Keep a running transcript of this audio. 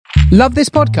Love this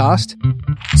podcast?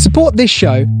 Support this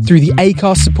show through the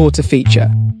Acast supporter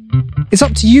feature. It's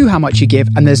up to you how much you give,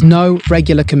 and there's no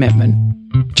regular commitment.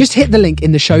 Just hit the link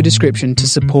in the show description to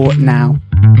support now.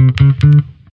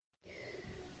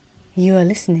 You are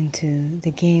listening to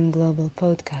the Game Global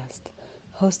podcast,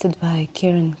 hosted by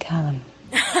Kieran Callum.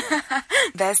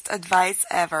 Best advice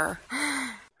ever.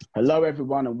 Hello,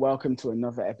 everyone, and welcome to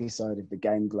another episode of the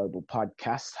Game Global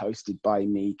podcast, hosted by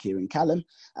me, Kieran Callum.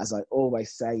 As I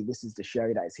always say, this is the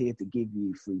show that is here to give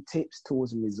you free tips,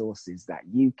 tools, and resources that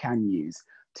you can use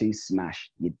to smash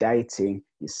your dating,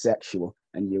 your sexual,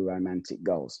 and your romantic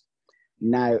goals.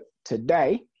 Now,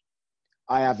 today,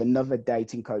 I have another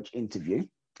dating coach interview.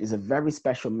 It's a very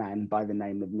special man by the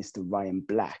name of Mr. Ryan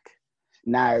Black.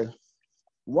 Now,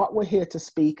 what we're here to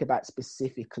speak about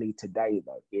specifically today,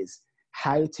 though, is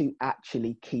how to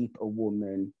actually keep a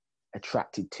woman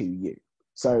attracted to you.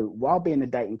 So while being a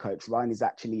dating coach, Ryan is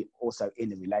actually also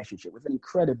in a relationship with an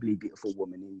incredibly beautiful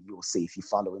woman who you'll see if you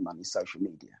follow him on his social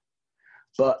media.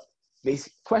 But this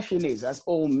question is, as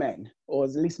all men, or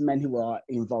at least men who are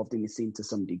involved in the scene to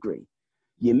some degree,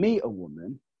 you meet a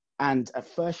woman and at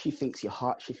first she thinks you're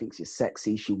hot, she thinks you're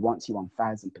sexy, she wants you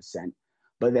 1000%.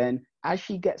 But then as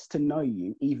she gets to know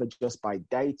you, either just by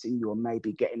dating you or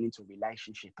maybe getting into a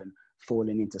relationship and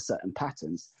falling into certain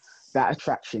patterns, that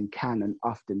attraction can and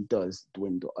often does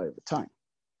dwindle over time.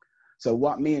 So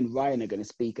what me and Ryan are going to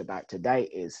speak about today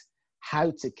is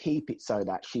how to keep it so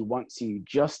that she wants you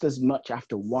just as much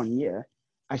after 1 year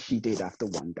as she did after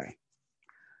 1 day.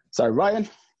 So Ryan,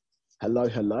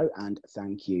 hello, and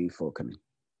thank you for coming.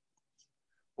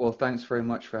 Well, thanks very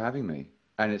much for having me.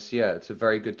 And it's a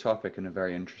very good topic and a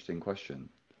very interesting question.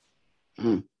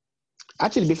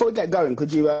 Actually, before we get going,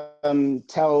 could you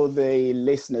tell the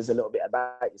listeners a little bit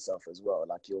about yourself as well,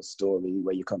 like your story,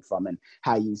 where you come from, and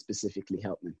how you specifically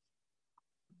help them?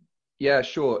 Yeah,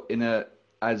 sure. In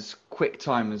as quick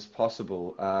time as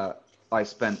possible, I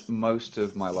spent most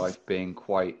of my life being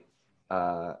quite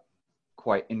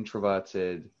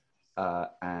introverted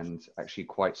and actually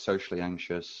quite socially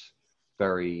anxious.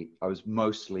 I was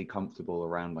mostly comfortable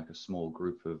around like a small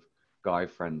group of guy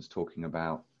friends talking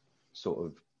about sort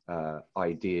of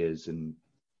ideas and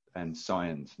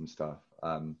science and stuff.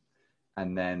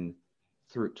 And then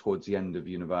towards the end of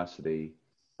university,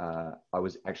 I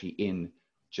was actually in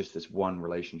just this one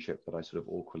relationship that I sort of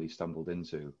awkwardly stumbled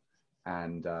into.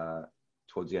 And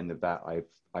towards the end of that,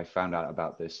 I found out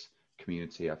about this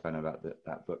community. I found out about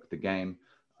that book, The Game,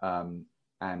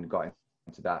 and got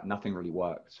into that. Nothing really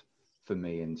worked for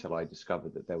me until I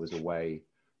discovered that there was a way,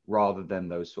 rather than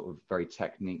those sort of very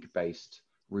technique-based,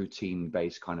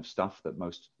 routine-based kind of stuff that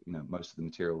most of the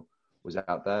material was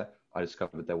out there. I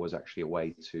discovered there was actually a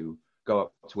way to go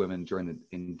up to women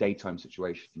in daytime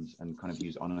situations and kind of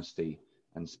use honesty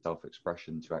and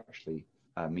self-expression to actually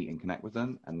meet and connect with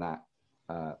them, and that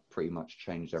pretty much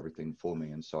changed everything for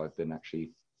me. And so I've been actually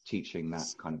teaching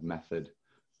that kind of method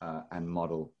and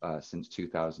model since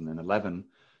 2011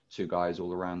 to guys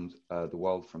all around the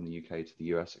world, from the UK to the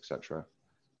US, etc.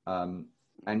 And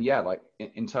yeah, like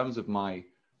in terms of my,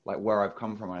 like where I've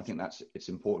come from, and I think it's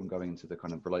important going into the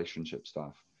kind of relationship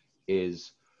stuff,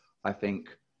 is I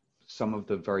think some of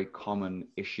the very common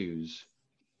issues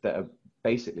that are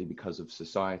basically because of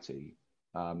society.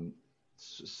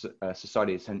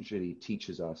 Society essentially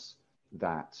teaches us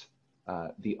that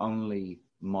the only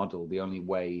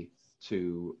way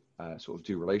to sort of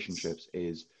do relationships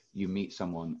is you meet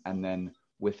someone, and then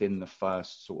within the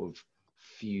first sort of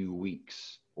few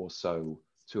weeks or so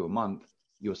to a month,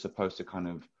 you're supposed to kind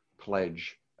of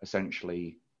pledge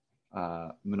essentially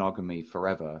monogamy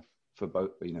forever for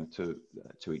both,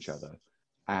 to each other.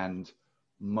 And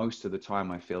most of the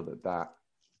time I feel that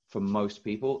for most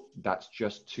people, that's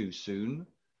just too soon,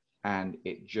 and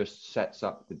it just sets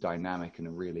up the dynamic in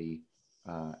a really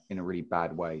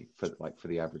bad way for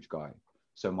the average guy.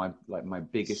 So my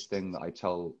biggest thing that I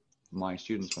tell my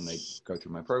students when they go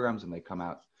through my programs and they come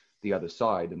out the other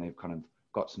side and they've kind of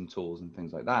got some tools and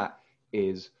things like that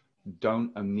is,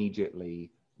 don't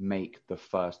immediately make the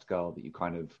first girl that you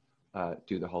kind of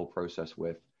do the whole process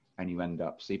with and you end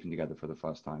up sleeping together for the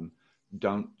first time.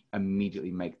 Don't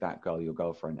immediately make that girl your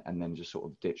girlfriend and then just sort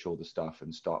of ditch all the stuff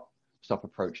and stop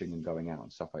approaching and going out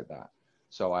and stuff like that.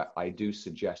 So I do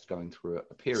suggest going through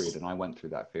a period, and I went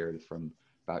through that period from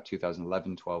about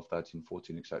 2011, 12, 13,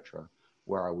 14, etc.,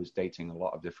 where I was dating a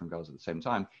lot of different girls at the same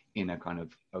time in a kind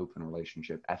of open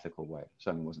relationship, ethical way.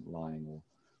 Certainly wasn't lying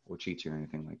or cheating or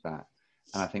anything like that.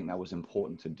 And I think that was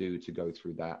important to do, to go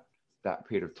through that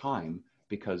period of time,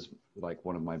 because like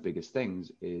one of my biggest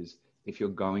things is, if you're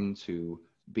going to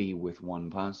be with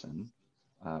one person,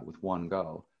 with one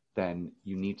girl, then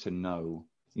you need to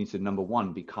number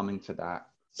one, be coming to that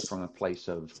from a place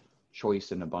of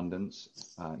choice and abundance,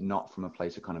 not from a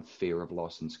place of kind of fear of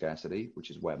loss and scarcity, which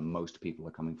is where most people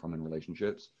are coming from in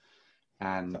relationships.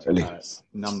 And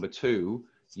number two,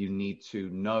 you need to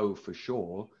know for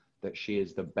sure that she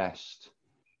is the best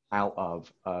out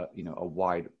of a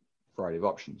wide variety of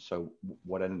options. So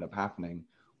what ended up happening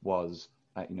was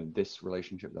this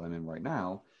relationship that I'm in right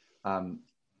now,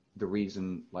 the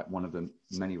reason, like one of the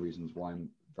many reasons why I'm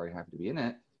very happy to be in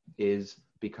it, is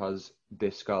because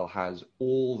this girl has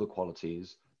all the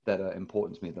qualities that are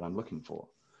important to me that I'm looking for.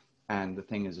 And the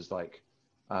thing is like,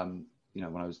 when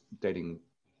I was dating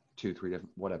 2, 3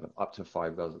 different, whatever, up to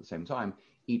 5 girls at the same time,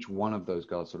 each one of those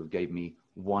girls sort of gave me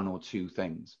 1 or 2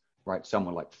 things, right? Some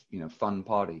were like, fun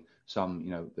party. Some,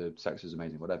 the sex is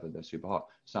amazing, whatever, they're super hot.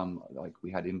 Some, like,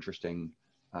 we had interesting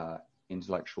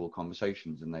intellectual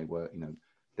conversations, and they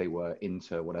were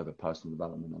into whatever, personal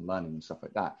development and learning and stuff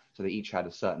like that. So they each had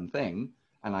a certain thing,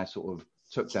 and I sort of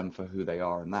took them for who they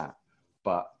are in that.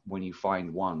 But when you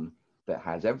find one that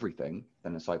has everything,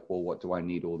 then it's like, well, what do I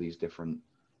need all these different,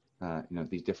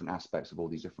 these different aspects of all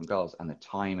these different girls, and the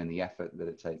time and the effort that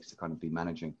it takes to kind of be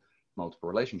managing multiple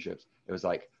relationships? It was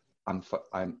like,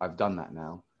 I've done that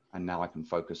now, and now I can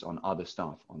focus on other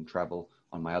stuff, on travel,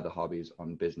 on my other hobbies,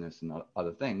 on business and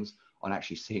other things, on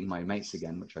actually seeing my mates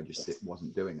again, which I just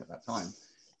wasn't doing at that time.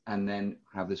 And then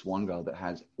have this one girl that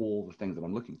has all the things that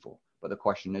I'm looking for. But the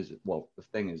question is, well, the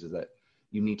thing is that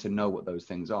you need to know what those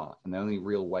things are. And the only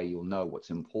real way you'll know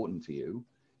what's important to you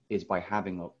is by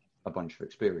having a bunch of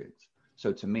experience.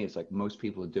 So to me, it's like most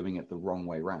people are doing it the wrong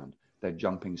way around. They're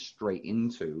jumping straight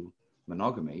into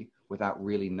monogamy without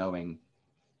really knowing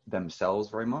themselves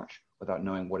very much, without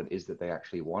knowing what it is that they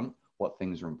actually want, what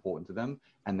things are important to them.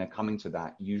 And they're coming to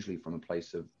that usually from a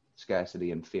place of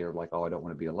scarcity and fear of like, oh, I don't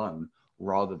want to be alone,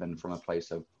 rather than from a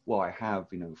place of, well, I have,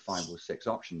 5 or 6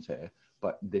 options here,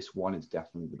 but this one is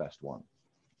definitely the best one.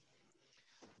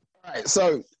 All right.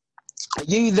 So are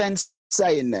you then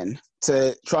saying then,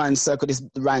 to try and circle this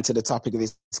round to the topic of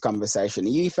this conversation, are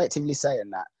you effectively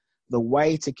saying that the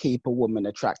way to keep a woman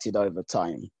attracted over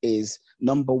time is,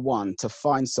 number one, to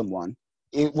find someone,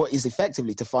 what is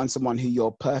effectively to find someone who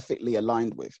you're perfectly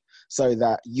aligned with, so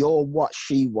that you're what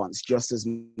she wants just as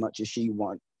much as she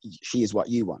is what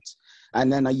you want?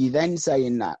 And then are you then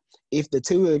saying that if the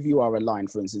two of you are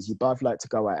aligned, for instance, you both like to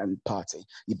go out and party,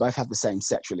 you both have the same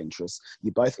sexual interests,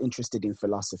 you're both interested in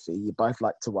philosophy, you both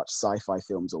like to watch sci-fi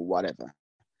films or whatever,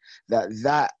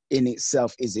 that in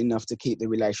itself is enough to keep the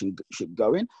relationship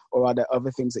going? Or are there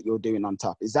other things that you're doing on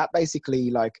top? Is that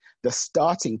basically like the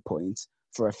starting point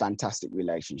for a fantastic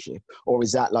relationship, or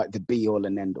is that like the be all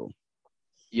and end all?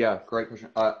 Yeah, great question.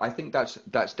 I think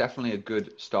that's definitely a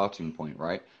good starting point,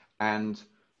 right? And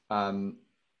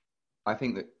I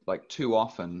think that, like, too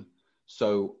often,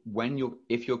 so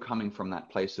if you're coming from that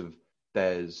place of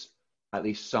there's at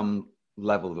least some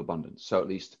level of abundance, so at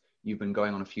least you've been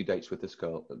going on a few dates with this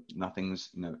girl, nothing's,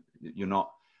 you're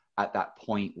not at that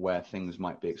point where things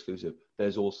might be exclusive.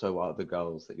 There's also other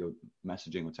girls that you're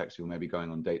messaging or texting or maybe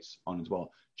going on dates on as well,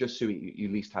 just so you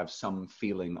at least have some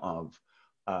feeling of,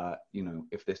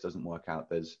 if this doesn't work out,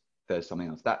 there's something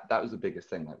else. That was the biggest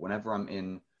thing. Like, whenever I'm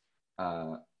in,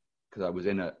 because I was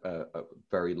in a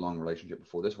very long relationship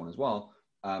before this one as well,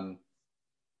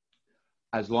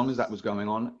 as long as that was going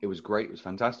on, it was great, it was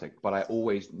fantastic. But I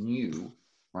always knew,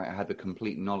 right, I had the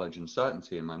complete knowledge and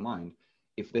certainty in my mind,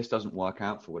 if this doesn't work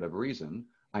out for whatever reason,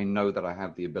 I know that I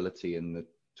have the ability and the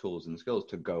tools and skills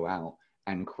to go out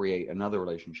and create another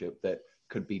relationship that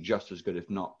could be just as good, if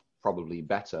not probably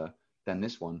better than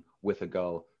this one, with a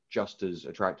girl just as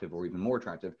attractive or even more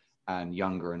attractive and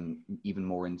younger and even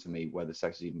more into me, where the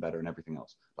sex is even better and everything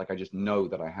else. Like, I just know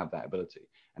that I have that ability.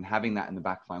 And having that in the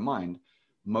back of my mind,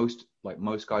 most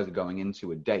guys are going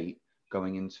into a date,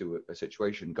 going into a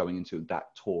situation, going into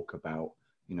that talk about,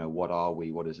 what are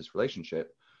we, what is this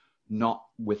relationship, not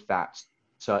with that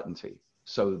certainty.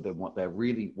 So that what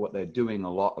they're doing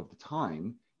a lot of the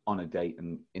time on a date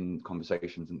and in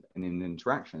conversations and in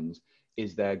interactions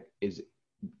is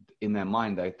in their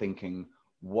mind, they're thinking,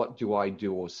 what do I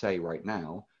do or say right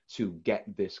now to get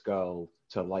this girl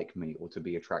to like me, or to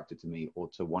be attracted to me, or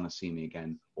to want to see me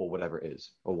again, or whatever it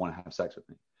is, or want to have sex with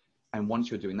me? And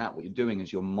once you're doing that, what you're doing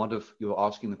is you're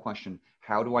asking the question,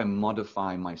 how do I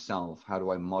modify myself? How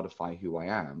do I modify who I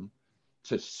am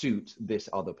to suit this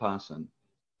other person?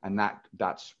 And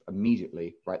that's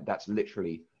immediately, right? That's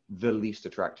literally the least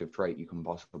attractive trait you can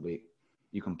possibly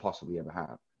ever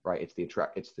have, right? It's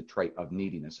the trait of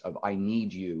neediness, of I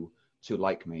need you to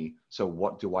like me. So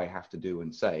what do I have to do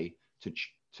and say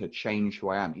to change who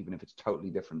I am, even if it's totally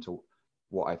different to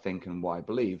what I think and what I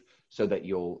believe, so that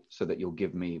you'll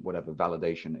give me whatever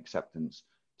validation, acceptance,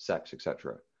 sex,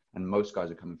 etc. And most guys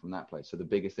are coming from that place. So the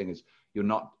biggest thing is, you're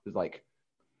not like,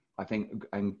 I think,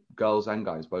 and girls and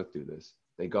guys both do this.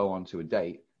 They go on to a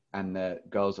date and the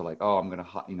girls are like, oh, I'm going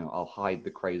to, I'll hide the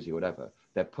crazy or whatever.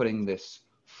 They're putting this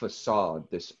facade,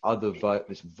 this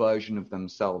this version of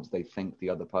themselves they think the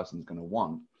other person's going to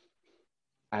want,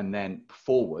 and then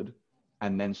forward,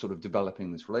 and then sort of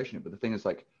developing this relationship. But the thing is,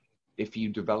 like, if you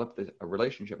develop a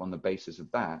relationship on the basis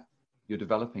of that, you're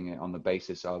developing it on the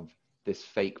basis of this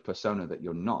fake persona that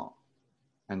you're not.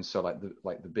 And so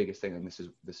the biggest thing, and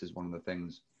this is one of the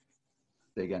things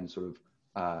that again sort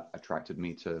of attracted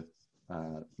me to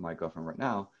my girlfriend right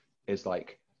now, is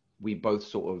like, we both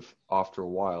sort of, after a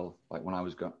while, like when I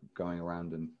was going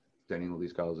around and dating all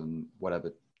these girls and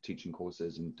whatever, teaching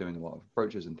courses and doing a lot of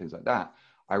approaches and things like that,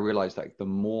 I realized like the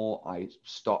more I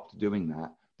stopped doing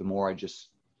that, the more I just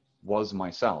was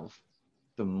myself,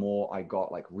 the more I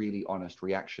got like really honest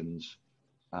reactions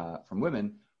from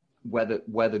women,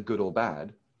 whether good or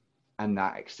bad. And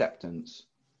that acceptance,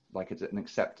 like it's an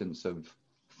acceptance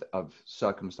of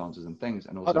circumstances and things.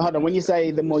 And also, hold on. When you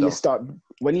say the more you start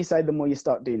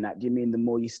doing that, do you mean the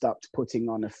more you stopped putting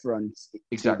on a front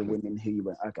to the women who you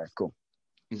were? Okay, cool.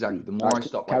 Exactly. The more I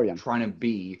stopped trying to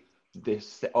be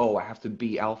this, I have to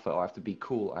be alpha, I have to be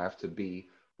cool, I have to be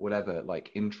whatever,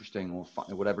 like interesting or fun,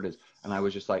 whatever it is. And I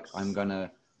was just like, I'm gonna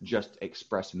just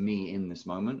express me in this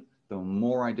moment. The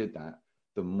more I did that,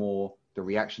 the more the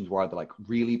reactions were either like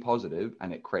really positive,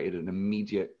 and it created an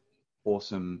immediate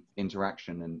awesome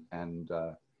interaction and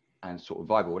sort of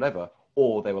vibe or whatever,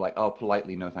 or they were like, oh,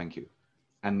 politely, no thank you.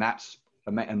 And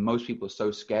most people are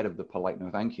so scared of the polite no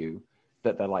thank you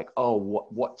that they're like, oh,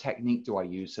 what technique do I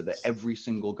use so that every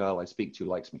single girl I speak to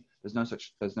likes me? There's no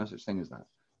such thing as that.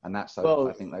 And that's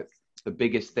I think like the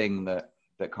biggest thing that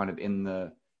kind of in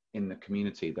the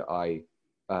community that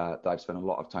I've spent a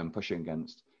lot of time pushing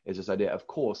against is this idea. Of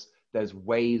course, there's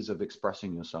ways of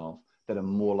expressing yourself that are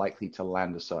more likely to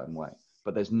land a certain way,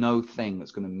 but there's no thing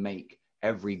that's going to make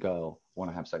every girl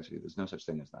want to have sex with you. There's no such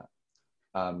thing as that.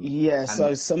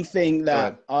 So something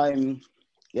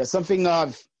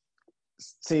I've,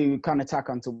 to kind of tack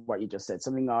onto what you just said,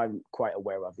 something I'm quite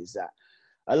aware of is that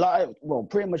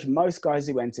pretty much most guys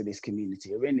who enter this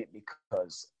community are in it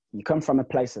because you come from a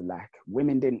place of lack.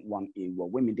 Women didn't want you,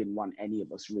 women didn't want any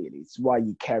of us really. It's why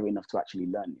you care enough to actually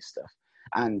learn this stuff.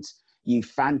 And you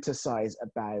fantasize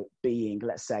about being,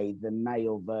 let's say, the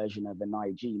male version of an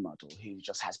IG model who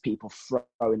just has people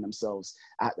throwing themselves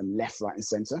at them left, right, and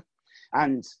center.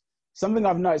 And something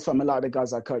I've noticed from a lot of the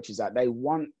guys I coach is that they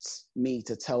want me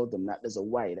to tell them that there's a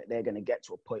way that they're going to get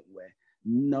to a point where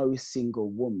no single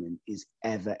woman is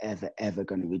ever, ever, ever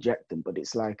going to reject them. But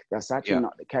it's like, that's actually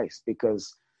not the case,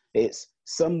 because it's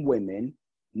some women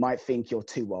might think you're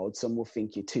too old, some will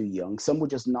think you're too young, some will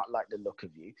just not like the look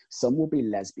of you, some will be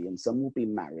lesbian, some will be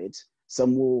married,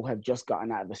 some will have just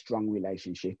gotten out of a strong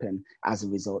relationship and as a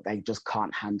result they just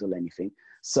can't handle anything.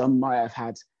 Some might have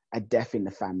had a death in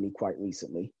the family quite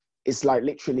recently. It's like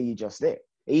literally just it.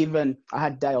 Even I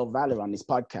had Dale Valor on this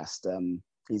podcast.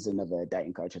 He's another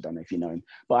dating coach, I don't know if you know him,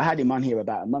 but I had him on here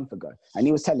about a month ago, and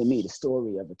he was telling me the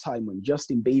story of a time when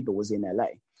Justin Bieber was in LA.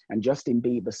 And Justin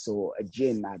Bieber saw a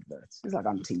gym advert. It's like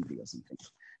on TV or something.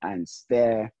 And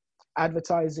they're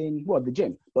advertising, the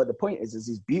gym. But the point is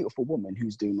this beautiful woman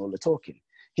who's doing all the talking.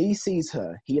 He sees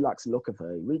her. He likes the look of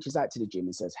her. He reaches out to the gym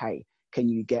and says, hey, can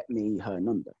you get me her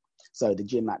number? So the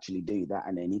gym actually do that.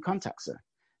 And then he contacts her.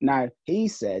 Now, he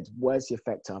said, where's the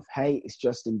effect of, hey, it's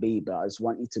Justin Bieber. I just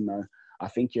want you to know, I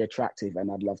think you're attractive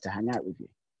and I'd love to hang out with you.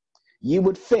 You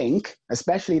would think,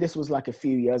 especially this was like a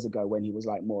few years ago when he was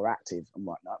like more active and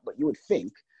whatnot, but you would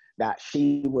think that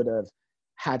she would have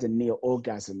had a near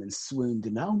orgasm and swooned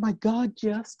and, oh my God,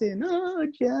 Justin, oh,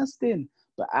 Justin.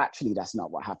 But actually, that's not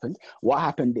what happened. What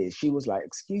happened is she was like,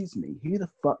 excuse me, who the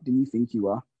fuck do you think you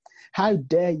are? How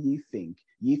dare you think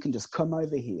you can just come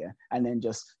over here and then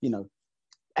just,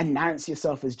 announce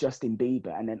yourself as Justin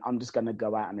Bieber and then I'm just going to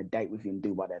go out on a date with you and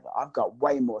do whatever. I've got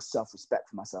way more self-respect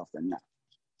for myself than that.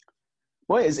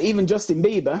 Even Justin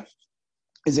Bieber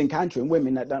is encountering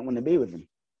women that don't want to be with him.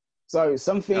 So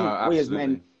something we as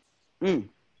men... it's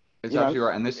absolutely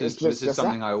right. And this is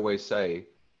something I always say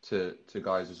to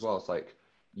guys as well. It's like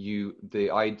the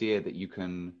idea that you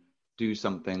can do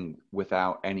something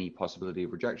without any possibility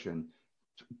of rejection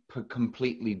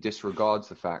completely disregards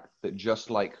the fact that just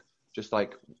like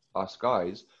us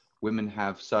guys, women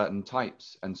have certain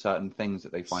types and certain things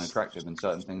that they find attractive and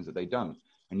certain things that they don't.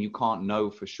 And you can't know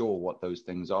for sure what those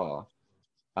things are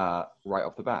right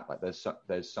off the bat. Like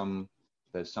there's some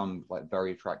like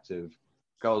very attractive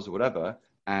girls or whatever,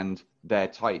 and their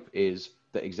type is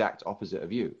the exact opposite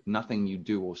of you. Nothing you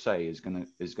do or say is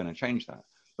gonna change that.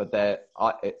 But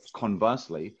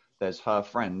conversely, there's her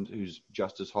friend who's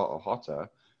just as hot or hotter,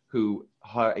 who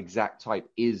her exact type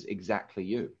is exactly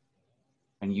you,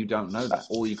 and you don't know that.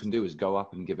 All you can do is go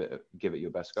up and give it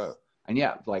your best go. And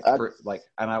yeah,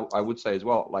 I would say as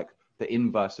well, like the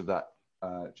inverse of that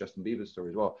Justin Bieber story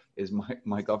as well is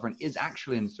my girlfriend is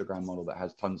actually an Instagram model that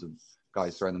has tons of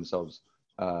guys throwing themselves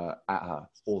at her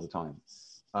all the time.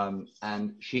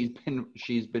 And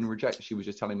she's been rejected. She was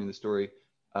just telling me the story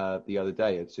the other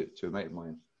day to a mate of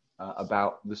mine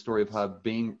about the story of her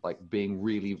being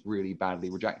really, really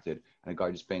badly rejected, and a guy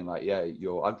just being like, yeah,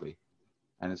 you're ugly.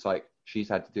 And it's like, she's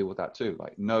had to deal with that too.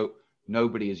 Like,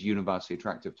 nobody is universally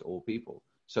attractive to all people.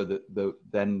 So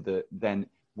then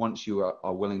once you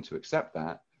are willing to accept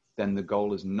that, then the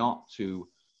goal is not to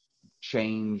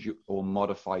change or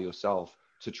modify yourself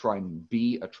to try and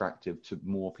be attractive to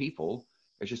more people.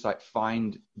 It's just like,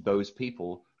 find those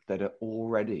people that are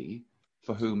already,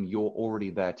 for whom you're already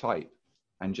their type,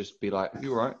 and just be like,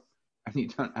 you're right. And you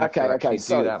don't have to actually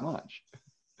do that much.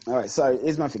 All right. So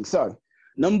here's my thing. So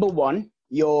number one,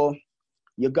 you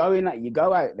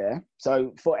go out there.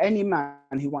 So for any man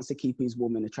who wants to keep his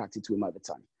woman attracted to him over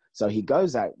time, so he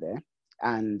goes out there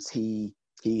and he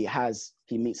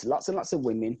meets lots and lots of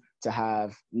women to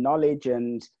have knowledge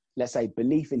and, let's say,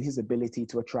 belief in his ability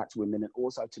to attract women, and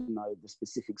also to know the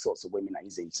specific sorts of women that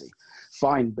he's into.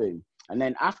 Fine, boom. And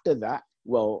then after that,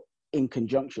 well, in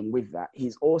conjunction with that,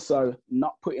 he's also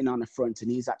not putting on a front, and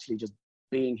he's actually just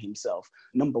being himself.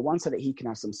 Number one, so that he can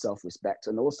have some self-respect.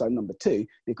 And also number two,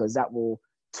 because that will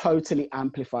totally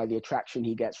amplify the attraction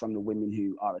he gets from the women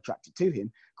who are attracted to him.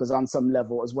 Because on some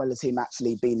level, as well as him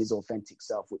actually being his authentic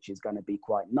self, which is going to be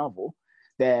quite novel,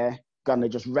 they're going to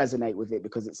just resonate with it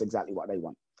because it's exactly what they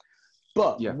want.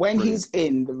 But when he's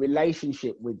in the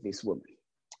relationship with this woman,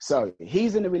 so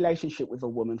he's in a relationship with a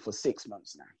woman for 6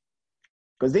 months now,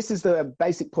 because this is the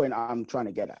basic point I'm trying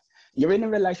to get at. You're in a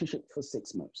relationship for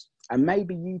 6 months, and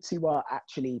maybe you two are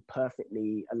actually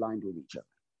perfectly aligned with each other.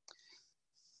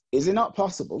 Is it not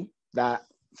possible that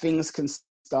things can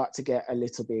start to get a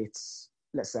little bit,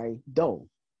 let's say, dull,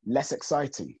 less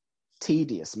exciting,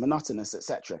 tedious, monotonous,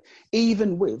 etc.,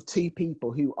 even with two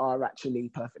people who are actually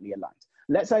perfectly aligned?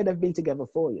 Let's say they've been together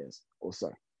 4 years or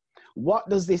so. What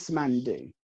does this man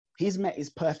do? He's met his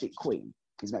perfect queen.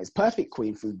 He's met his perfect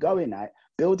queen through going out,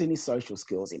 building his social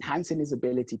skills, enhancing his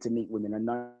ability to meet women, and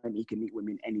knowing he can meet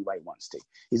women any way he wants to.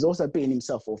 He's also being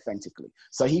himself authentically.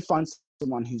 So he finds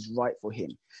someone who's right for him.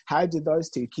 How do those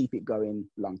two keep it going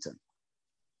long term?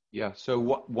 Yeah, so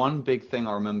one big thing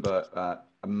I remember,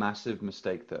 a massive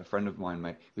mistake that a friend of mine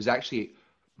made, was actually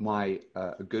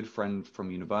a good friend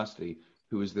from university,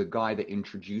 who was the guy that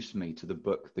introduced me to the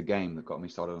book, The Game, that got me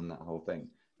started on that whole thing.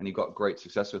 And he got great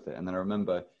success with it. And then I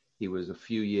remember he was a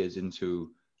few years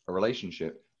into a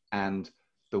relationship, and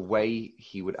the way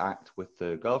he would act with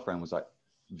the girlfriend was like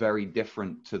very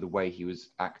different to the way he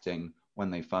was acting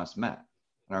when they first met.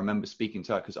 And I remember speaking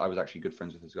to her, because I was actually good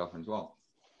friends with his girlfriend as well.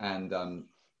 And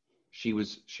she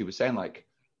was saying like,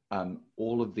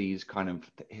 all of these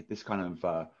this kind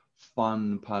of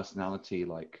fun personality,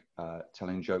 like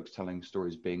telling jokes, telling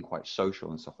stories, being quite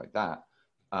social and stuff like that,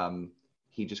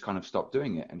 he just kind of stopped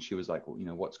doing it. And she was like,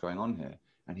 well, what's going on here?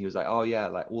 And he was like, oh yeah,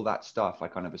 like all that stuff I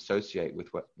kind of associate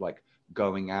with what, like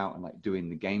going out and like doing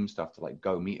the game stuff to like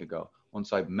go meet a girl.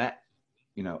 Once I've met,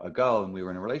 a girl and we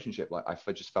were in a relationship, like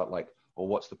I just felt like, well,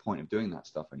 what's the point of doing that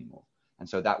stuff anymore? And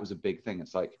so that was a big thing.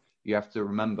 It's like, you have to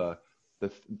remember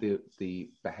the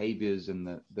behaviors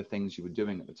and the things you were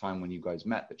doing at the time when you guys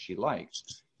met that she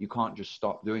liked. You can't just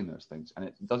stop doing those things. And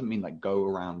it doesn't mean like go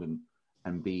around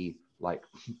and be like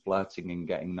flirting and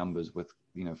getting numbers with,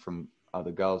 from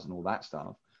other girls and all that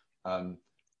stuff.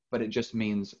 But it just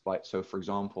means like, so for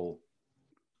example,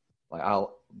 like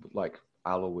I'll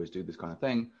always do this kind of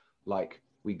thing. Like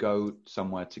we go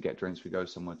somewhere to get drinks, we go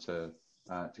somewhere to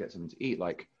get something to eat.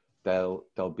 Like there'll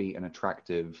be an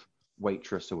attractive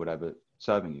waitress or whatever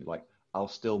serving you. Like I'll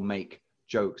still make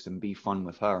jokes and be fun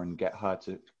with her and get her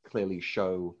to clearly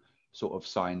show sort of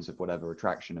signs of whatever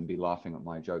attraction and be laughing at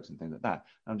my jokes and things like that.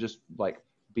 And I'll just like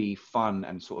be fun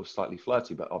and sort of slightly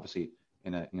flirty, but obviously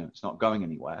it's not going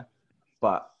anywhere.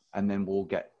 And then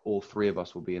all three of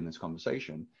us will be in this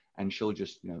conversation, and she'll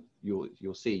just,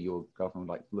 you'll see your girlfriend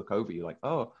like look over you like,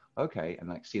 oh, okay. And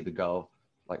like see the girl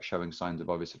like showing signs of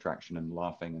obvious attraction and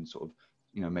laughing and sort of,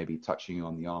 maybe touching you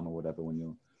on the arm or whatever when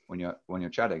you're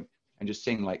chatting, and just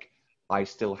seeing like, I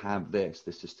still have this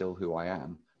is still who I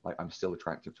am. Like I'm still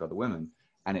attractive to other women.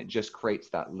 And it just creates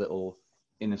that little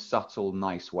in a subtle,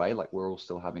 nice way. Like we're all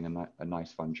still having a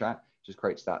nice, fun chat. Just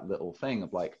creates that little thing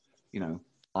of like, you know,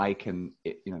 I can,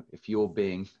 you know, if you're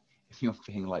being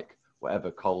like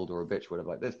whatever, cold or a bitch, whatever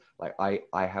like this, like I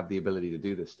have the ability to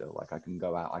do this still. Like I can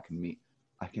go out, I can meet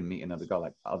another girl.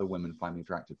 Like other women find me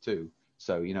attractive too.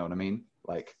 So you know what I mean?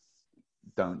 Like,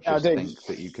 don't just think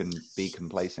that you can be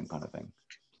complacent, kind of thing.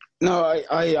 No,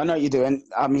 I know what you do, and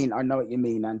I mean I know what you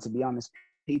mean. And to be honest,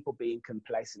 people being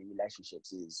complacent in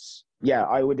relationships is, yeah,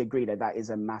 I would agree that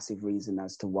is a massive reason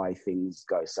as to why things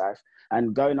go south.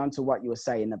 And going on to what you were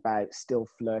saying about still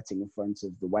flirting in front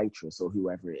of the waitress or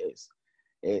whoever it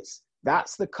is,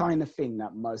 that's the kind of thing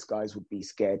that most guys would be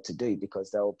scared to do,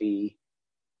 because they'll be,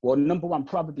 well, number one,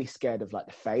 probably scared of like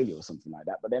the failure or something like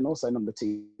that. But then also number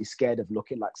two, scared of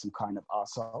looking like some kind of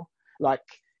arsehole. Like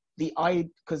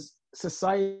because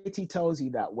society tells you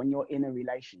that when you're in a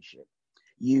relationship,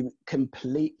 you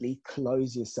completely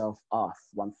close yourself off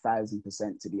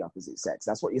 1000% to the opposite sex.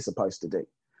 That's what you're supposed to do.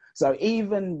 So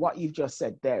even what you've just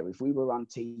said there, if we were on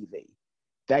TV,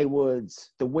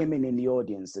 the women in the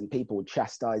audience and people would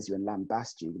chastise you and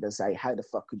lambast you. They'd say, how the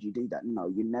fuck could you do that? No,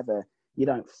 you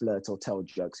don't flirt or tell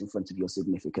jokes in front of your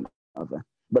significant other.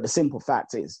 But the simple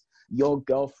fact is, your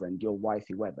girlfriend, your wife,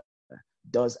 whoever,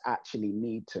 does actually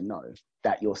need to know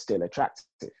that you're still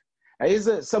attractive. Now, is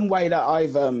there some way that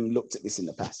I've looked at this in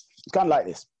the past? It's kind of like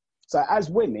this. So as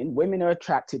women are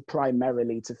attracted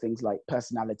primarily to things like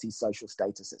personality, social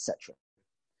status, etc.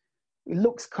 It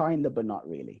looks kind of, but not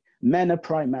really. Men are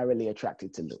primarily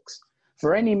attracted to looks.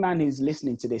 For any man who's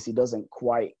listening to this, he doesn't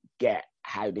quite get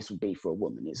how this would be for a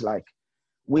woman. It's like,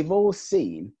 we've all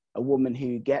seen a woman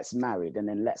who gets married and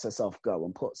then lets herself go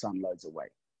and puts on loads of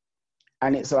weight.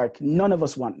 And it's like, none of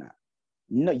us want that.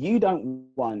 No, you don't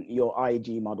want your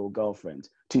IG model girlfriend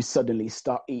to suddenly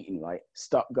stop eating right,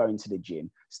 stop going to the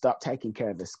gym, stop taking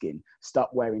care of her skin, stop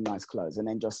wearing nice clothes, and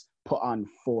then just put on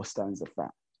 4 stones of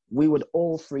fat. We would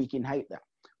all freaking hate that.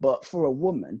 But for a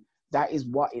woman, that is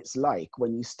what it's like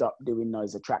when you stop doing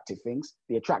those attractive things.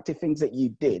 The attractive things that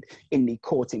you did in the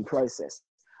courting process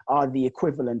are the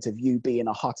equivalent of you being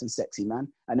a hot and sexy man.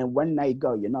 And then when they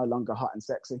go, you're no longer hot and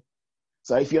sexy.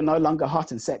 So if you're no longer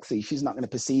hot and sexy, she's not going to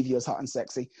perceive you as hot and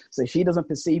sexy. So if she doesn't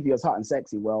perceive you as hot and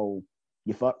sexy, well,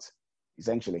 you're fucked,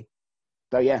 essentially.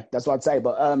 So yeah, that's what I'd say.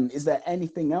 But is there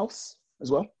anything else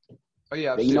as well? Oh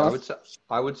yeah, absolutely.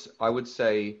 I would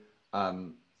say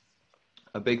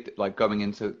a big, like, going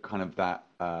into kind of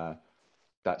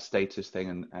that status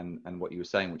thing and what you were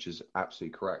saying, which is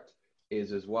absolutely correct,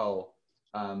 is as well.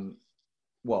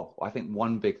 Well, I think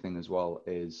one big thing as well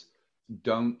is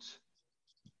don't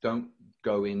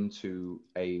go into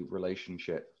a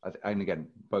relationship, and again,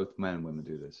 both men and women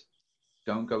do this.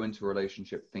 Don't go into a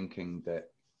relationship thinking that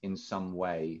in some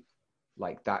way,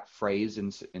 like that phrase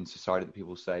in society that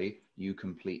people say, "You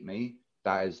complete me,"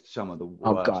 that is some of the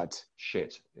worst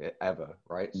shit ever,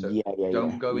 right? So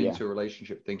don't go into a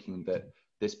relationship thinking that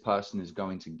this person is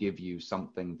going to give you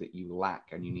something that you lack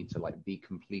and you need to like be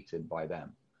completed by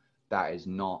them. That is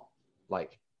not,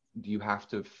 like, you have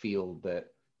to feel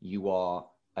that you are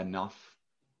enough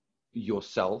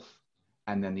yourself,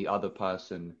 and then the other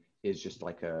person is just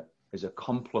like is a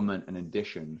complement and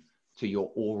addition to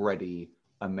your already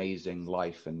amazing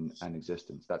life and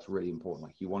existence. That's really important.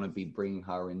 Like, you want to be bringing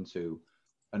her into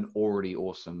an already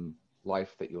awesome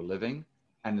life that you're living,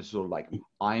 and it's sort of like,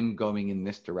 I'm going in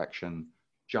this direction,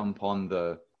 jump on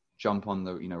the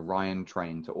Ryan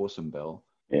train to Awesomeville.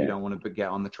 You don't want to get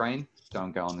on the train,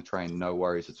 don't get on the train, no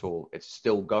worries at all. It's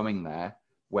still going there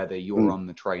whether you're on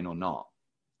the train or not.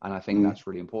 And I think that's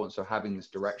really important. So having this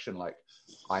direction, like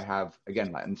I have,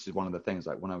 again, like, and this is one of the things,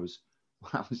 like when I was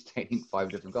dating 5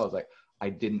 different girls, like I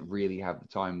didn't really have the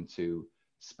time to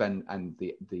spend, and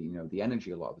the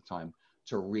energy a lot of the time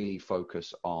to really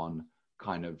focus on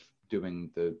kind of doing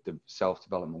the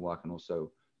self-development work, and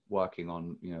also working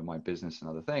on, my business and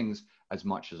other things as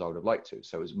much as I would have liked to.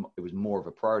 So it was more of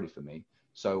a priority for me.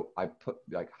 So I put,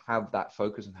 like, have that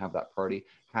focus and have that priority,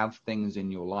 have things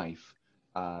in your life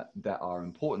that are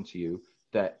important to you,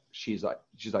 that she's like,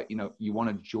 you want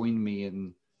to join me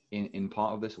in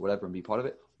part of this or whatever and be part of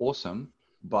it. Awesome.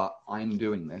 But I'm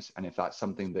doing this. And if that's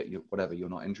something that you're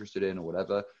not interested in or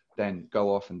whatever, then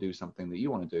go off and do something that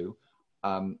you want to do.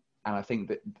 And I think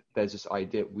that there's this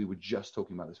idea, we were just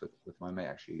talking about this with my mate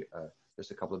actually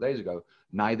just a couple of days ago.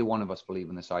 Neither one of us believe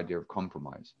in this idea of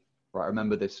compromise, right? I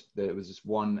remember there was this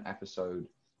one episode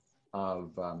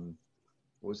of, what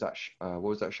was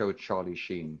that show with Charlie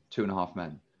Sheen, 2.5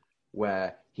 Men,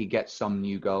 where he gets some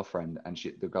new girlfriend and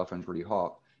the girlfriend's really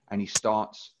hot, and he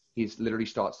literally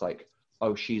starts like,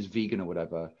 oh, she's vegan or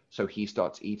whatever. So he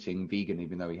starts eating vegan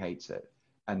even though he hates it.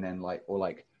 and then like, or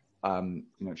like, you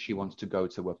know, she wants to go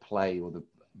to a play or the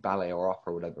ballet or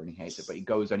opera or whatever, and he hates it, but he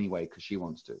goes anyway because she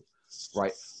wants to,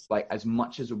 right? Like, as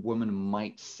much as a woman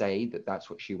might say that that's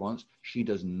what she wants, she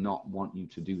does not want you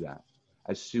to do that.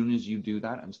 As soon as you do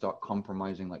that and start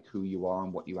compromising like who you are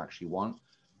and what you actually want,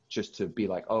 just to be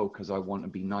like, oh, because I want to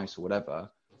be nice or whatever,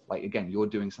 like, again, you're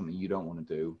doing something you don't want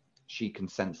to do. She can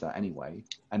sense that anyway.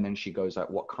 And then she goes like,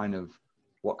 what kind of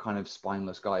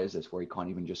spineless guy is this, where he can't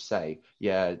even just say,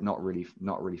 yeah, not really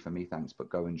for me, thanks, but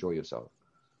go enjoy yourself.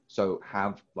 So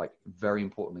have, like, very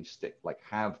importantly,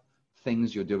 have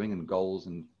things you're doing and goals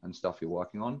and stuff you're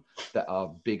working on that are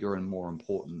bigger and more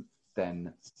important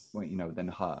than, you know, than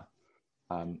her.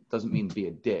 Doesn't mean be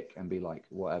a dick and be like,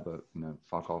 whatever, you know,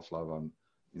 fuck off, love, I'm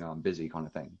busy kind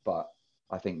of thing. But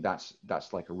I think that's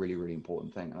like a really, really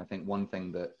important thing. And I think one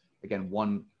thing that, again,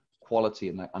 one quality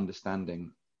and like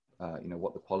understanding, you know,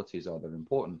 what the qualities are that are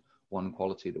important. One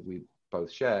quality that we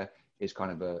both share is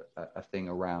kind of a thing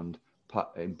around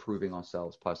improving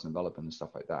ourselves, personal development and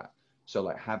stuff like that. So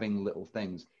like having little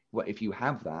things, well, if you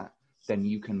have that, then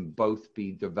you can both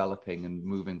be developing and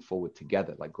moving forward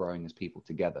together, like growing as people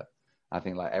together. I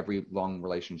think like every long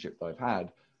relationship that I've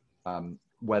had,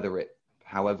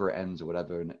 however it ends or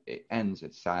whatever, and it ends,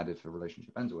 it's sad if a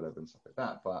relationship ends or whatever and stuff like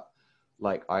that. But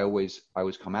like, I always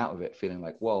come out of it feeling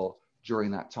like, well,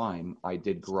 during that time, I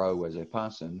did grow as a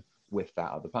person with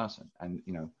that other person. And,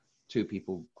 you know, two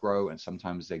people grow and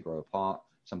sometimes they grow apart.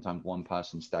 Sometimes one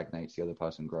person stagnates, the other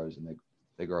person grows, and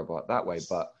they grow apart that way.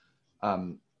 But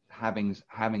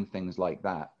having things like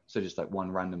that. So just like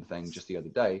one random thing, just the other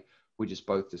day, we just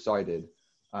both decided,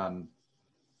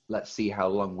 let's see how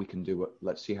long we can do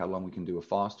a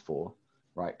fast for,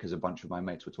 right? Because a bunch of my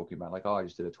mates were talking about like, oh, I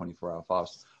just did a 24-hour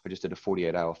fast. I just did a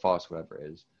 48-hour fast, whatever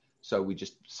it is. So we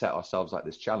just set ourselves like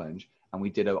this challenge, and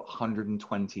we did a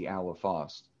 120-hour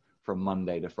fast from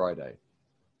Monday to Friday.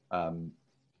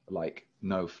 Like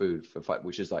no food for fight,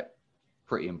 which is like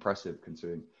pretty impressive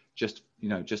considering, just, you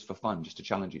know, just for fun, just to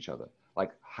challenge each other.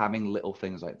 Like having little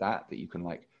things like that you can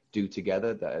like do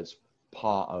together, that is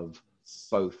part of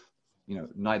both, you know,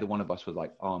 neither one of us was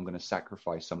like, oh, I'm going to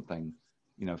sacrifice something,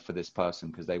 you know, for this person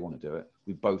because they want to do it.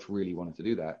 We both really wanted to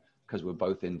do that because we're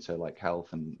both into like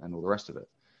health and all the rest of it.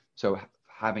 So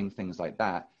having things like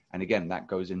that, and again, that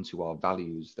goes into our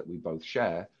values that we both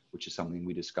share, which is something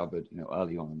we discovered, you know,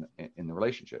 early on in the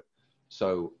relationship.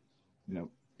 So, you know,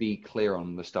 be clear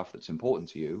on the stuff that's important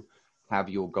to you, have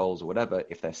your goals or whatever.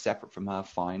 If they're separate from her,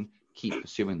 fine, keep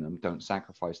pursuing them. Don't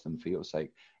sacrifice them for your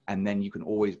sake. And then you can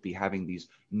always be having these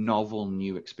novel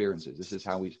new experiences. This is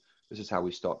how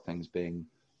we stop things being,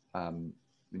 you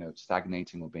know,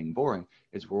 stagnating or being boring,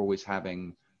 is we're always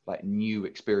having like new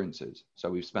experiences. So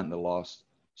we've spent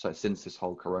since this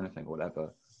whole Corona thing or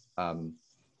whatever,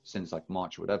 since like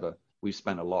March or whatever, we've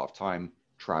spent a lot of time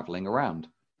traveling around,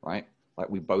 right? Like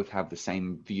we both have the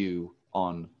same view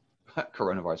on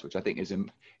coronavirus, which I think is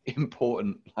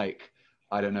important. Like,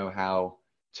 I don't know how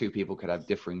two people could have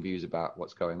differing views about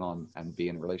what's going on and be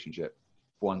in a relationship.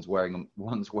 One's wearing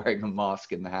a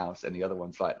mask in the house and the other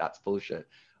one's like, that's bullshit.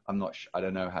 I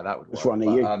don't know how that would work. Which one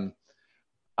are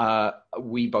you?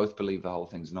 We both believe the whole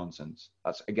thing's nonsense.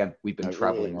 That's, again, we've been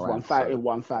traveling around.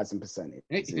 1,000%.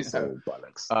 It's all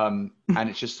bollocks. And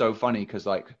it's just so funny because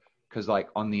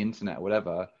on the internet or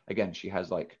whatever, again, she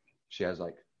has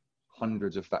literally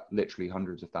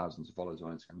hundreds of thousands of followers on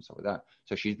Instagram and stuff like that.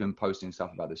 So she's been posting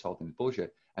stuff about this whole thing's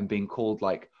bullshit and being called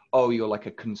like, oh, you're like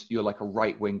a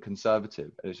right-wing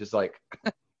conservative. And it's just like,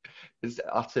 that's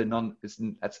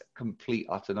complete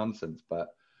utter nonsense.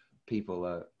 But people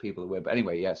are weird. But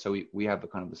anyway, yeah. So we have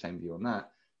the same view on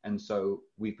that. And so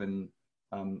we've been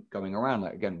going around,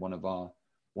 like, again, one of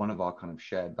our kind of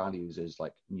shared values is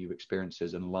like new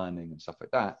experiences and learning and stuff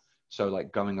like that. So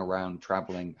like going around,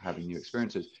 traveling, having new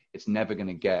experiences, it's never going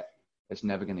to get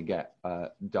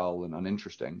dull and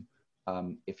uninteresting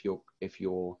if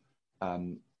you're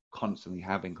constantly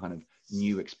having kind of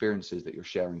new experiences that you're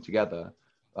sharing together,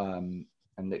 and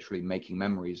literally making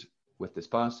memories with this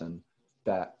person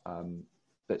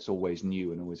that's always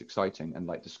new and always exciting, and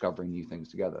like discovering new things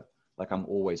together. Like I'm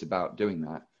always about doing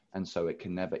that, and so it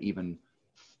can never, even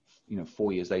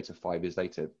 4 years later, 5 years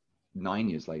later, 9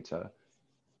 years later,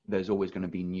 there's always going to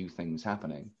be new things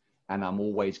happening, and I'm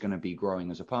always going to be growing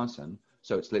as a person.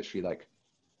 So it's literally like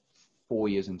 4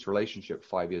 years into relationship,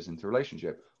 5 years into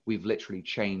relationship, we've literally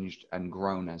changed and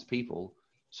grown as people.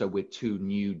 So we're two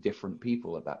new, different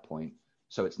people at that point.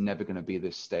 So it's never going to be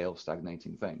this stale,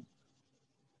 stagnating thing.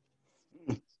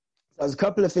 There's a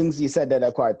couple of things you said that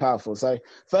are quite powerful. So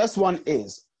first one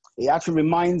is, it actually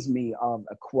reminds me of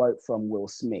a quote from Will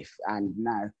Smith. And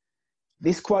now,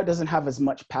 this quote doesn't have as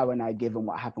much power now given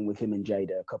what happened with him and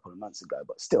Jada a couple of months ago,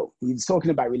 but still, he's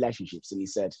talking about relationships, and he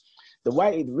said,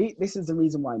 this is the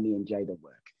reason why me and Jada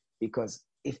work, because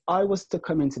if I was to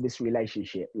come into this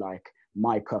relationship like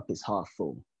my cup is half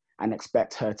full and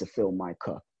expect her to fill my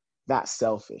cup, that's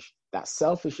selfish. That's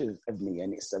selfish of me,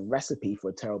 and it's a recipe for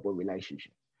a terrible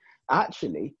relationship.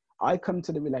 Actually, I come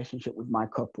to the relationship with my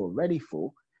cup already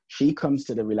full. She comes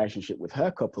to the relationship with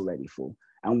her cup already full.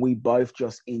 And we both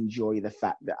just enjoy the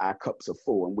fact that our cups are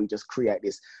full, and we just create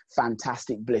this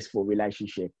fantastic, blissful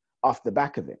relationship off the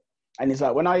back of it. And it's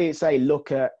like, when I say,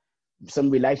 look at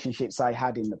some relationships I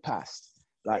had in the past,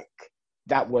 like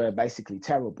that were basically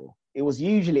terrible. It was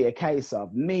usually a case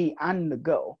of me and the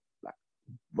girl, like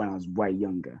when I was way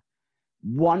younger,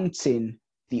 wanting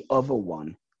the other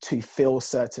one to fill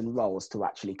certain roles to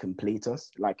actually complete us.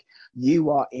 Like,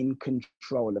 you are in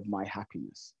control of my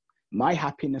happiness. My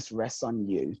happiness rests on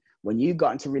you. When you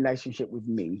got into a relationship with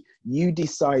me, you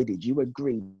decided, you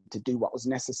agreed to do what was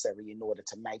necessary in order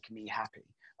to make me happy.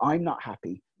 I'm not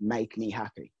happy, make me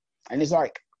happy. And it's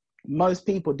like, most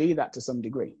people do that to some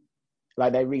degree.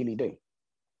 Like, they really do.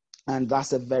 And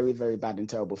that's a very, very bad and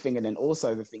terrible thing. And then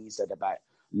also the thing you said about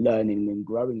learning and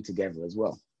growing together as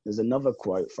well. There's another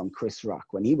quote from Chris Rock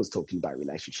when he was talking about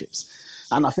relationships.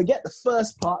 And I forget the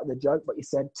first part of the joke, but he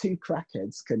said 2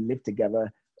 crackheads can live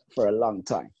together for a long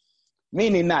time.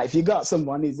 Meaning that if you got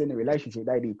someone who's in a relationship,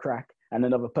 they do crack, and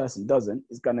another person doesn't,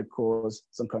 it's going to cause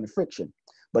some kind of friction.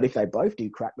 But if they both do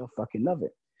crack, they'll fucking love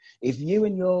it. If you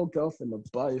and your girlfriend are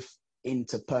both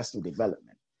into personal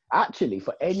development, actually,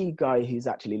 for any guy who's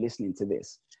actually listening to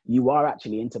this, you are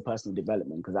actually into personal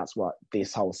development, because that's what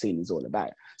this whole scene is all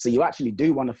about. So you actually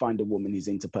do want to find a woman who's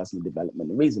into personal development.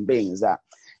 The reason being is that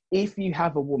if you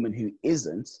have a woman who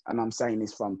isn't, and I'm saying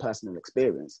this from personal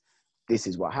experience, this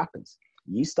is what happens.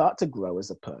 You start to grow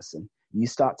as a person. You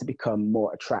start to become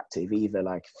more attractive, either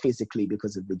like physically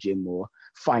because of the gym, or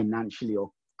financially,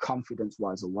 or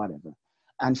confidence-wise, or whatever.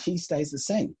 And she stays the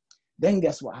same. Then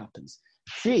guess what happens?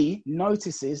 She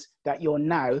notices that you're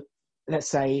now, let's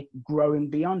say, growing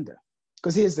beyond her.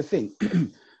 Because here's the thing.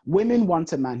 Women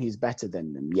want a man who's better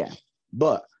than them, yeah.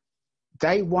 But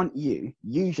they want you,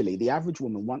 usually the average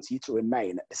woman wants you to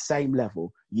remain at the same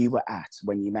level you were at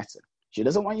when you met her. She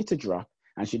doesn't want you to drop,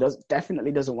 and she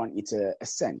definitely doesn't want you to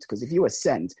ascend, because if you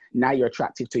ascend, now you're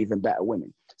attractive to even better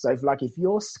women. So if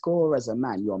your score as a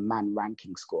man, your man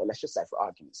ranking score, let's just say for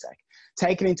argument's sake,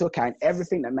 taking into account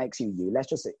everything that makes you you, let's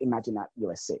just imagine that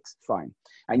you're a 6, fine.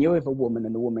 And you're with a woman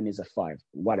and the woman is a 5,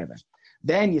 whatever.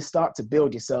 Then you start to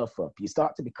build yourself up. You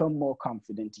start to become more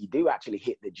confident. You do actually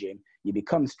hit the gym. You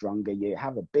become stronger. You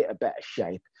have a bit of better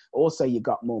shape. Also, you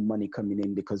got more money coming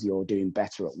in because you're doing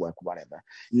better at work, whatever.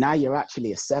 Now you're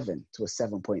actually a 7 to a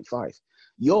 7.5.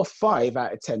 Your 5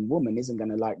 out of 10 woman isn't going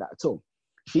to like that at all.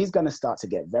 She's going to start to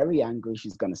get very angry.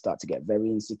 She's going to start to get very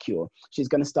insecure. She's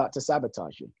going to start to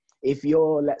sabotage you. If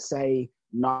you're, let's say,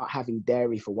 not having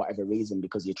dairy for whatever reason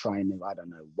because you're trying to, I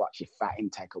don't know, watch your fat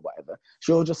intake or whatever,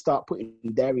 she'll just start putting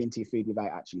dairy into your food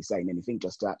without actually saying anything,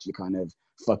 just to actually kind of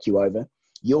fuck you over.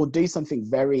 You'll do something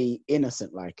very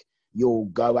innocent, like you'll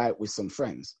go out with some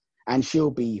friends and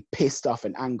she'll be pissed off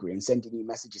and angry and sending you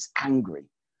messages angry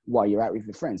while you're out with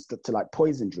your friends to like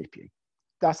poison drip you.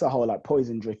 That's the whole like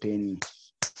poison dripping,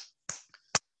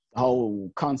 the whole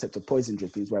concept of poison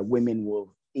dripping is where women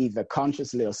will either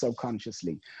consciously or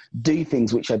subconsciously do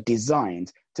things which are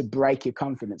designed to break your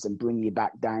confidence and bring you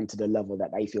back down to the level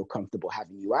that they feel comfortable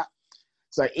having you at.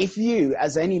 So if you,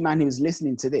 as any man who's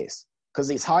listening to this, because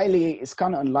it's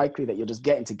kind of unlikely that you'll just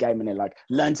get into game and then like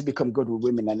learn to become good with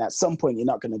women, and at some point you're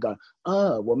not going to go,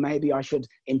 oh, well, maybe I should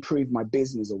improve my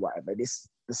business or whatever. This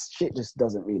shit just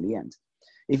doesn't really end.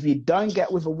 If you don't get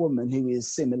with a woman who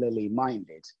is similarly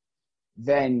minded,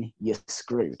 then you're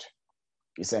screwed,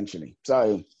 essentially.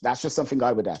 So that's just something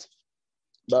I would add.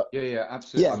 But yeah,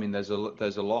 absolutely. Yeah. I mean, there's a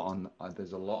lot on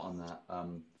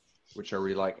that, which I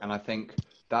really like, and I think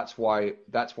that's why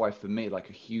for me, like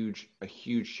a huge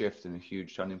shift and a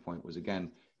huge turning point was, again,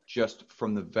 just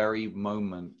from the very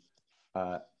moment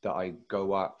that I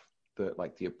go up,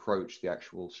 the approach, the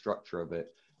actual structure of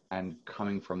it, and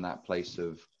coming from that place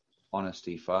of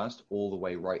honesty first, all the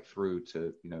way right through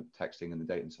to, texting and the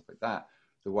date and stuff like that.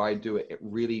 The way I do it, it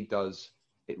really does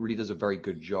a very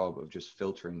good job of just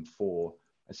filtering for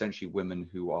essentially women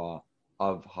who are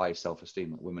of high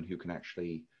self-esteem, like women who can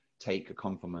actually take a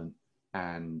compliment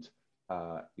and,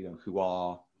 who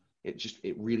are,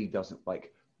 it really doesn't,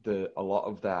 like a lot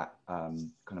of that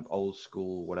kind of old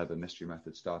school, whatever, mystery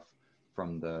method stuff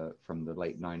from the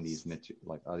late 90s,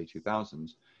 early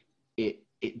 2000s,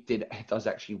 it does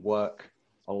actually work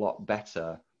a lot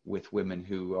better with women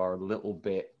who are a little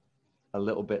bit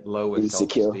lower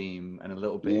Insecure. self-esteem and a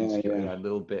little bit insecure, Yeah. a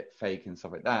little bit fake and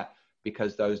stuff like that,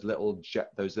 because those little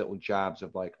jabs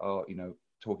of like, oh, you know,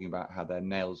 talking about how their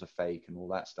nails are fake and all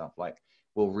that stuff, like,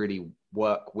 will really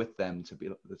work with them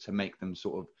to make them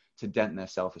sort of, to dent their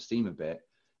self-esteem a bit.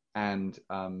 And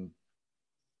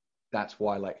that's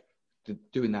why, like,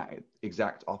 doing that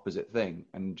exact opposite thing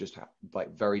and just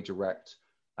like very direct,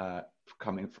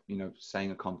 coming, you know,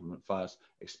 saying a compliment first,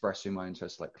 expressing my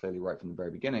interest like clearly right from the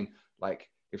very beginning. Like,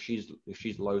 if she's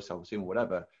low self-esteem or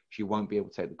whatever, she won't be able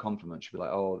to take the compliment. She'll be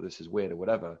like, oh, this is weird or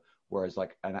whatever. Whereas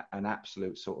like an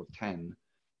absolute sort of 10,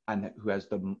 and who has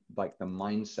the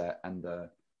mindset and the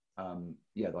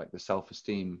like the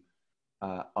self-esteem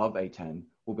of a 10,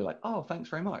 will be like, oh, thanks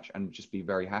very much, and just be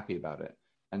very happy about it.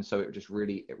 And so it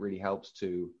really helps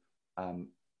to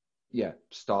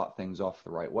start things off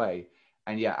the right way.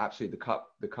 And yeah, absolutely,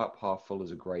 the cup half full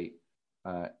is a great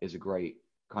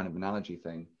kind of analogy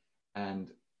thing.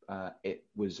 And it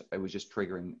was just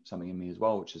triggering something in me as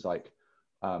well, which is like,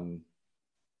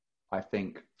 I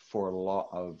think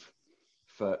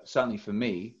certainly for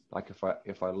me, like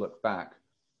if I look back,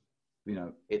 you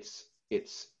know, it's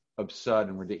absurd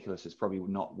and ridiculous. It's probably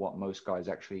not what most guys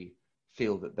actually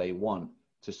feel that they want,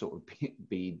 to sort of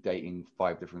be dating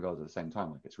 5 different girls at the same time.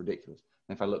 Like, it's ridiculous.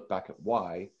 And if I look back at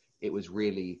why, it was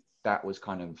really, that was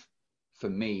kind of, for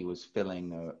me, was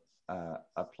filling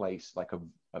a place, like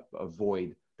a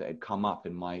void that had come up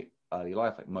in my early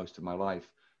life, like most of my life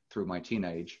through my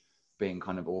teenage, being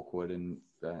kind of awkward and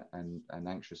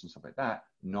anxious and stuff like that,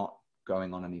 not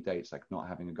going on any dates, like not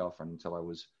having a girlfriend until I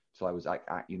was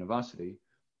at university,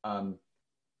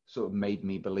 sort of made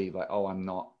me believe like, oh, I'm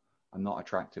not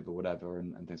attractive or whatever,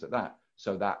 and things like that.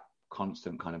 So that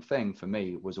constant kind of thing for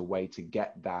me was a way to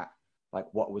get that, like,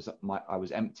 I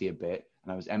was empty a bit,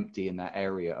 and I was empty in that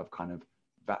area of kind of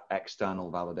that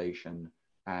external validation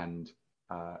and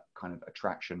kind of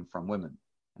attraction from women.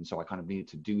 And so I kind of needed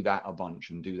to do that a bunch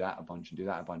and do that a bunch and do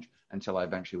that a bunch until I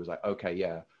eventually was like, okay,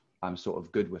 yeah, I'm sort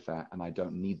of good with that, and I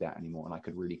don't need that anymore. And I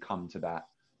could really come to that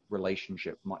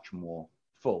relationship much more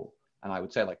full. And I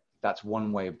would say, like, that's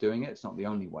one way of doing it. It's not the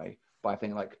only way, but I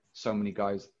think like so many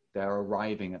guys, they're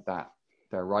arriving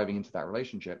into that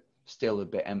relationship still a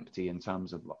bit empty in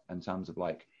terms of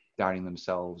like doubting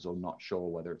themselves, or not sure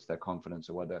whether it's their confidence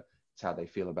or whether it's how they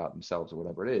feel about themselves or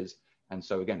whatever it is. And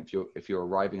so again, if you're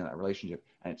arriving in that relationship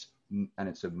and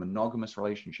it's a monogamous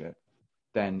relationship,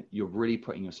 then you're really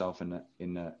putting yourself in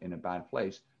a bad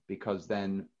place, because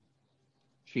then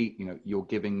you're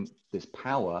giving this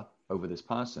power over this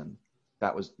person.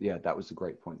 That was a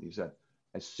great point that you said.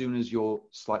 As soon as you're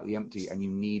slightly empty and you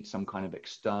need some kind of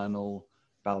external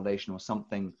validation or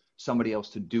somebody else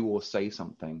to do or say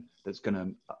something that's going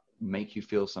to make you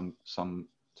feel some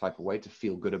type of way, to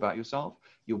feel good about yourself,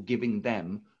 you're giving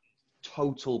them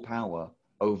total power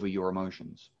over your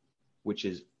emotions, which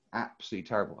is absolutely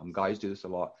terrible. And guys do this a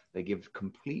lot. They give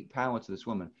complete power to this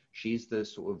woman. She's the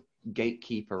sort of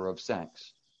gatekeeper of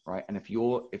sex, right? And if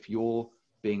you're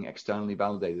being externally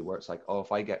validated, where it's like, oh,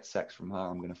 if I get sex from her,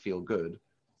 I'm going to feel good,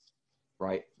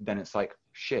 right? Then it's like,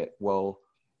 shit, well,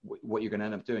 what you're going to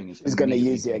end up doing is going to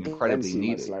use it incredibly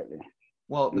needy. Slightly.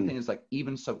 Well, the thing is, like,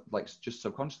 even so, like, just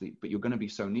subconsciously, but you're going to be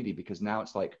so needy, because now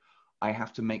it's like, I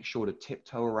have to make sure to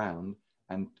tiptoe around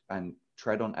and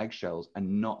tread on eggshells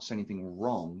and not say anything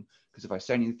wrong, because if I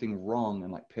say anything wrong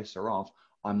and like piss her off,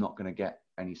 I'm not going to get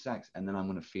any sex, and then I'm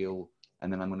going to feel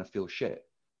shit.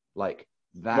 Like,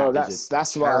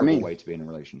 that's what I mean. Way to be in a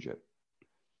relationship.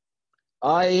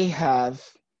 I'm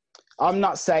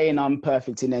not saying I'm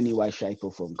perfect in any way, shape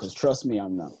or form, because trust me,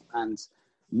 I'm not. And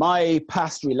my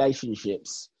past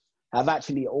relationships have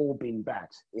actually all been bad.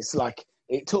 It's like,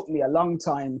 it took me a long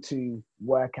time to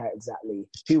work out exactly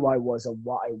who I was and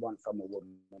what I want from a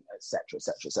woman, etc.,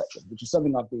 which is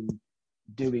something I've been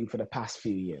doing for the past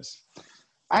few years.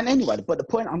 And anyway, but the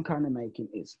point I'm kind of making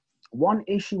is, one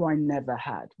issue I never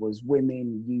had was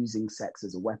women using sex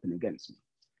as a weapon against me,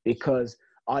 because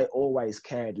I always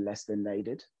cared less than they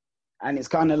did. And it's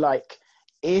kind of like,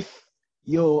 if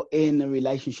you're in a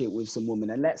relationship with some woman,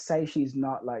 and let's say she's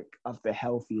not like of the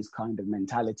healthiest kind of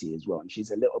mentality as well, and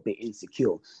she's a little bit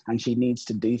insecure, and she needs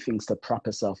to do things to prop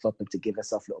herself up and to give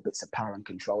herself little bits of power and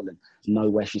control and know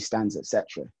where she stands,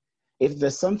 etc. If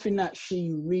there's something that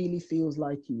she really feels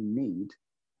like you need,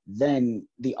 then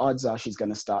the odds are she's going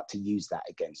to start to use that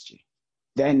against you.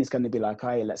 Then it's going to be like,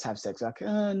 hey, let's have sex. Like,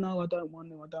 no, I don't want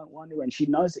to. And she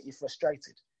knows that you're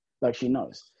frustrated. Like, she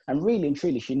knows. And really and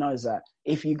truly, she knows that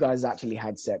if you guys actually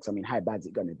had sex, I mean, how bad is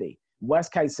it going to be?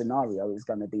 Worst case scenario is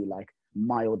going to be like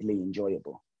mildly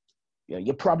enjoyable.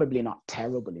 you're probably not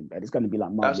terrible in bed. It's going to be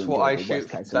like That's what I shoot.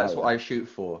 That's what I shoot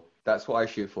for. That's what I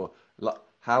shoot for.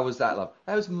 How was that, love?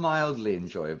 That was mildly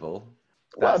enjoyable.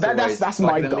 That's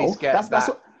my goal.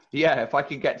 Yeah, if I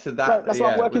could get to that, that's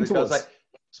what I'm working towards. Like,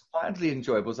 it's mildly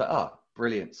enjoyable. It's like, oh,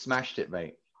 brilliant, smashed it,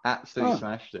 mate. Absolutely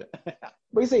smashed it.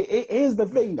 But you see, here's the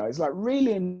thing, though. It's like,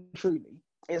 really and truly,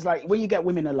 it's like when you get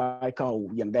women are like, oh,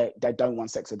 they don't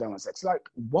want sex, they don't want sex. Like,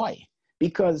 why?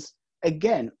 Because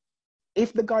again,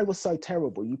 if the guy was so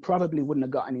terrible, you probably wouldn't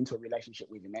have gotten into a relationship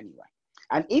with him anyway.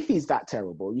 And if he's that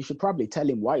terrible, you should probably tell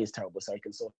him why he's terrible so he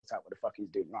can sort out what the fuck he's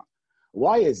doing wrong.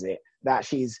 Why is it that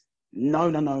she's no?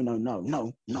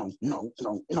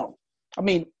 I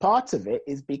mean, part of it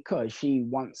is because she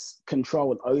wants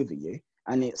control over you,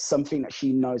 and it's something that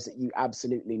she knows that you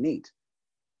absolutely need,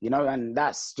 and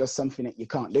that's just something that you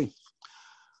can't do.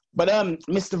 But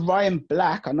Mr. Ryan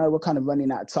Black, I know we're kind of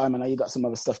running out of time. I know you got some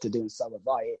other stuff to do, and so have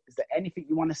I. Is there anything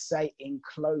you want to say in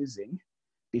closing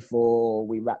before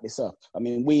we wrap this up? I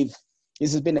mean,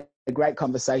 this has been a great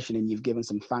conversation, and you've given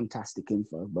some fantastic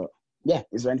info. But yeah,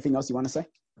 is there anything else you want to say?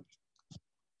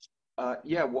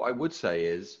 Yeah, what I would say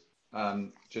is,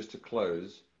 just to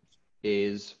close,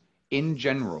 is in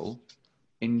general,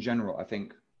 I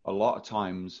think a lot of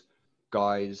times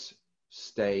guys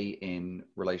stay in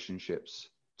relationships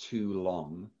too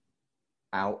long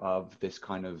out of this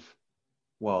kind of,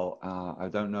 I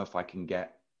don't know if I can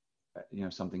get,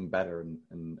 something better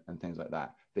and things like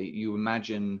that. You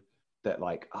imagine that,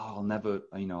 like, oh, I'll never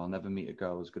meet a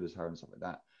girl as good as her and stuff like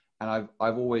that. And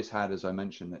I've always had, as I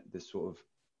mentioned, that this sort of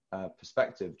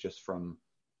perspective just from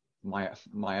my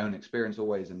own experience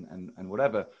always and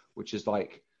whatever, which is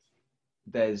like,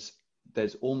 there's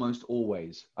almost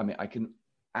always, I mean, I can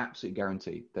absolutely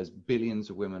guarantee there's billions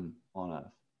of women on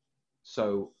earth.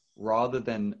 So rather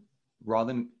than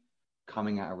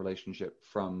coming at a relationship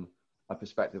from a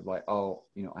perspective like, oh,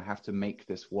 I have to make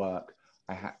this work,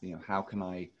 how can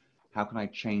I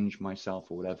change myself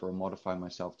or whatever, or modify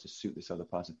myself to suit this other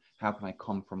person? How can I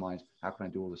compromise? How can I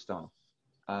do all this stuff?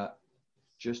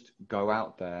 Just go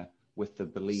out there with the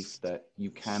belief that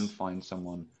you can find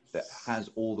someone that has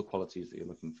all the qualities that you're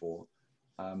looking for,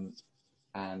 and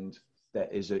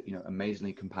that is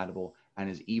amazingly compatible and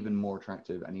is even more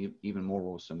attractive and even more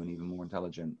awesome and even more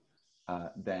intelligent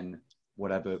than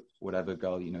whatever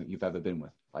girl you've ever been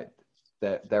with. Like,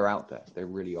 they're out there, they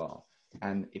really are.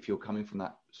 And if you're coming from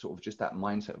that sort of just that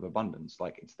mindset of abundance,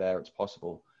 like it's there, it's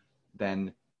possible,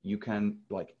 then you can,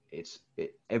 like,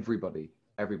 everybody,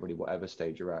 whatever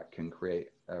stage you're at, can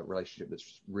create a relationship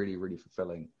that's really, really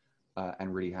fulfilling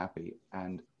and really happy,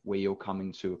 and where you're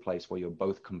coming to a place where you're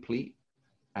both complete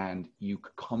and you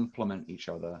complement each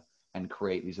other and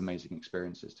create these amazing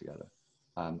experiences together.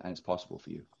 And it's possible for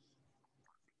you.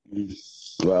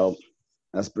 Well,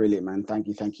 that's brilliant, man. Thank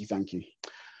you.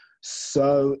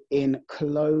 So in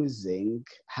closing,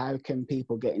 how can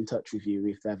people get in touch with you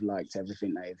if they've liked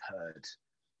everything they've heard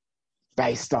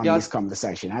based on this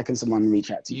conversation? How can someone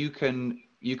reach out to you?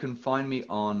 You can find me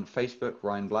on Facebook,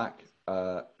 Ryan Black,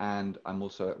 and I'm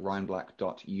also at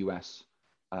ryanblack.us,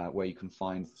 where you can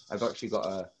find, I've actually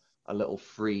got a little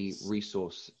free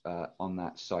resource on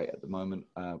that site at the moment,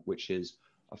 which is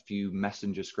a few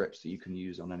messenger scripts that you can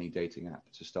use on any dating app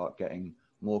to start getting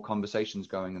more conversations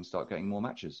going and start getting more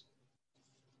matches.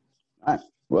 All right.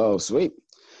 Well, sweet.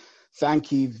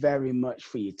 Thank you very much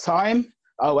for your time.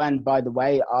 Oh, and by the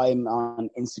way, I'm on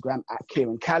Instagram at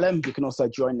Kieran Callum. You can also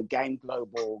join the Game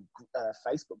Global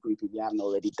Facebook group if you haven't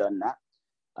already done that.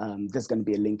 There's going to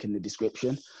be a link in the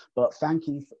description. But thank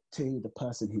you to the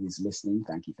person who is listening.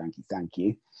 Thank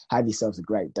you. Have yourselves a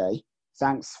great day.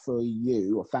 Thanks to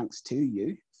you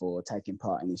for taking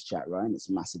part in this chat, Ryan. It's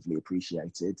massively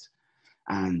appreciated.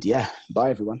 And yeah, bye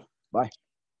everyone. Bye.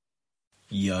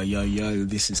 Yo,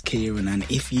 this is Kieran, and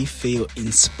if you feel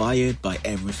inspired by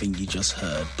everything you just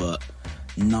heard, but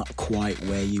not quite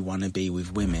where you want to be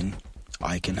with women,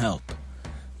 I can help.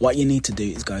 What you need to do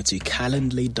is go to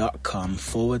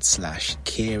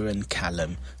calendly.com/Kieran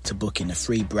Callum to book in a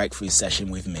free breakthrough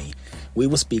session with me. We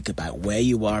will speak about where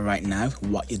you are right now,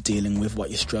 what you're dealing with,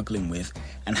 what you're struggling with,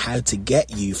 and how to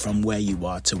get you from where you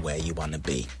are to where you want to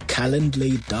be.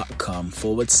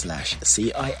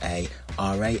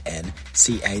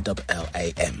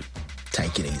 calendly.com/CIARANCALLAM.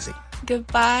 Take it easy.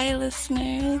 Goodbye,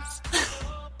 listeners.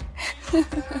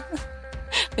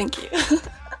 Thank you.